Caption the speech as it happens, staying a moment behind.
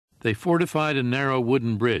They fortified a narrow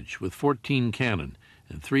wooden bridge with 14 cannon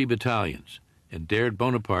and 3 battalions and dared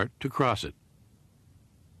Bonaparte to cross it.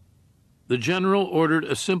 The general ordered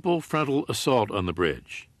a simple frontal assault on the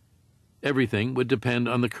bridge. Everything would depend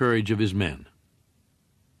on the courage of his men.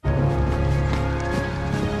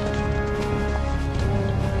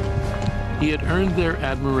 He had earned their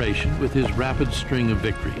admiration with his rapid string of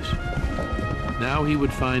victories. Now he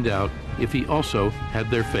would find out if he also had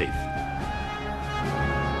their faith.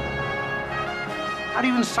 How do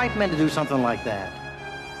you incite men to do something like that?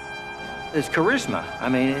 It's charisma. I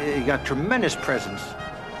mean, he got tremendous presence.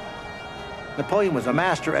 Napoleon was a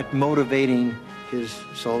master at motivating his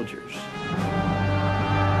soldiers.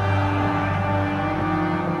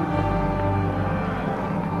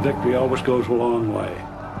 Victory always goes a long way.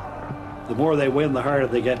 The more they win, the harder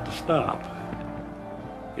they get to stop.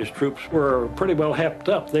 His troops were pretty well hepped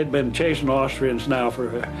up. They'd been chasing Austrians now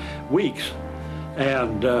for weeks,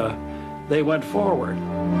 and they went forward.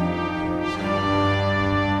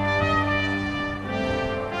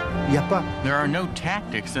 There are no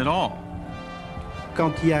tactics at all.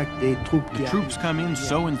 The troops come in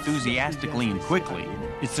so enthusiastically and quickly,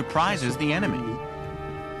 it surprises the enemy.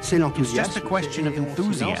 It's just a question of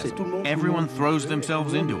enthusiasm. Everyone throws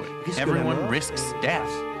themselves into it. Everyone risks death.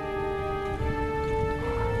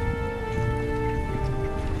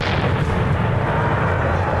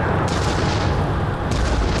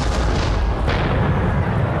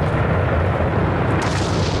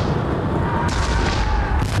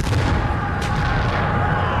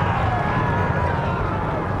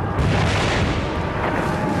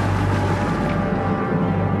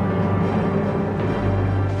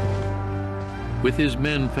 With his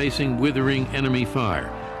men facing withering enemy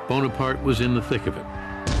fire, Bonaparte was in the thick of it.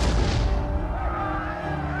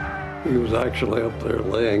 He was actually up there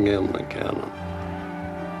laying in the cannon,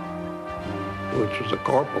 which was a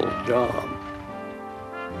corporal's job.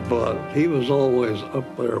 But he was always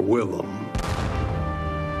up there with them.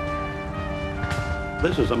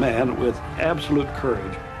 This is a man with absolute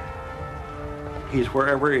courage. He's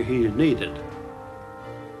wherever he's needed.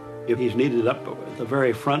 If he's needed up at the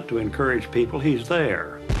very front to encourage people, he's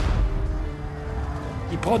there.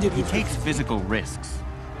 He takes physical risks.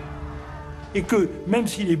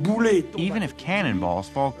 Even if cannonballs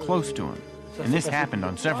fall close to him, and this happened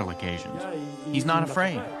on several occasions, he's not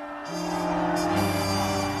afraid.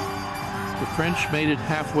 The French made it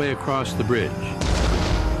halfway across the bridge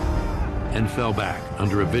and fell back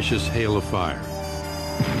under a vicious hail of fire.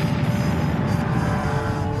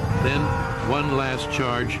 Then one last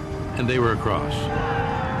charge, and they were across.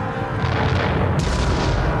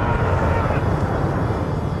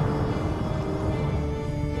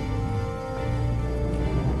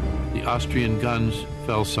 The Austrian guns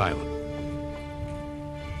fell silent.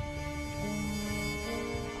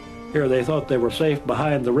 Here they thought they were safe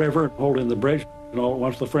behind the river, holding the bridge. And all at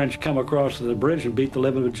once the French come across the bridge and beat the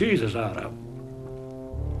living Jesus out of them.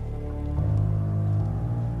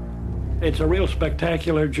 It's a real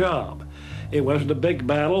spectacular job. It wasn't a big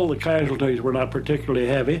battle. The casualties were not particularly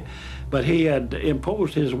heavy, but he had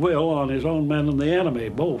imposed his will on his own men and the enemy,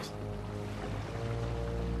 both.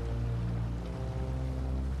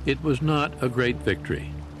 It was not a great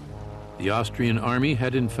victory. The Austrian army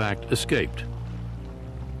had in fact escaped.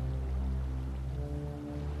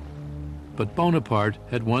 But Bonaparte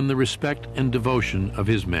had won the respect and devotion of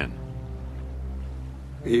his men.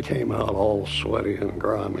 He came out all sweaty and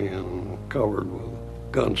grimy and covered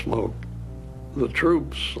with gun smoke. The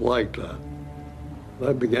troops liked that.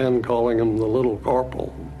 They began calling him the Little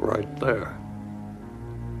Corporal right there.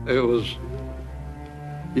 It was,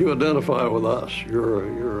 you identify with us,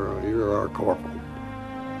 you're our corporal.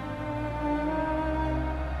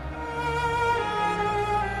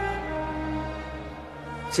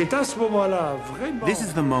 This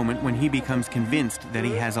is the moment when he becomes convinced that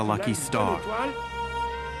he has a lucky star,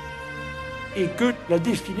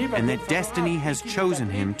 and that destiny has chosen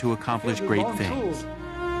him to accomplish great things.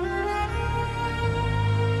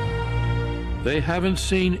 They haven't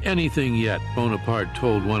seen anything yet, Bonaparte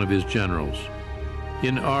told one of his generals.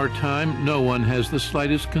 In our time, no one has the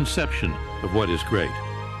slightest conception of what is great.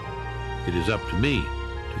 It is up to me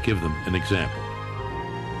to give them an example.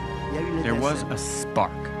 There was a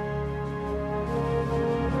spark.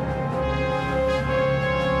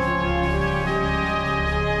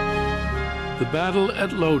 The battle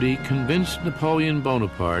at Lodi convinced Napoleon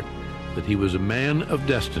Bonaparte that he was a man of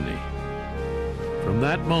destiny. From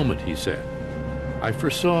that moment, he said, I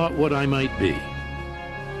foresaw what I might be.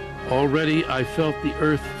 Already I felt the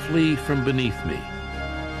earth flee from beneath me,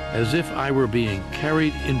 as if I were being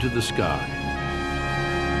carried into the sky.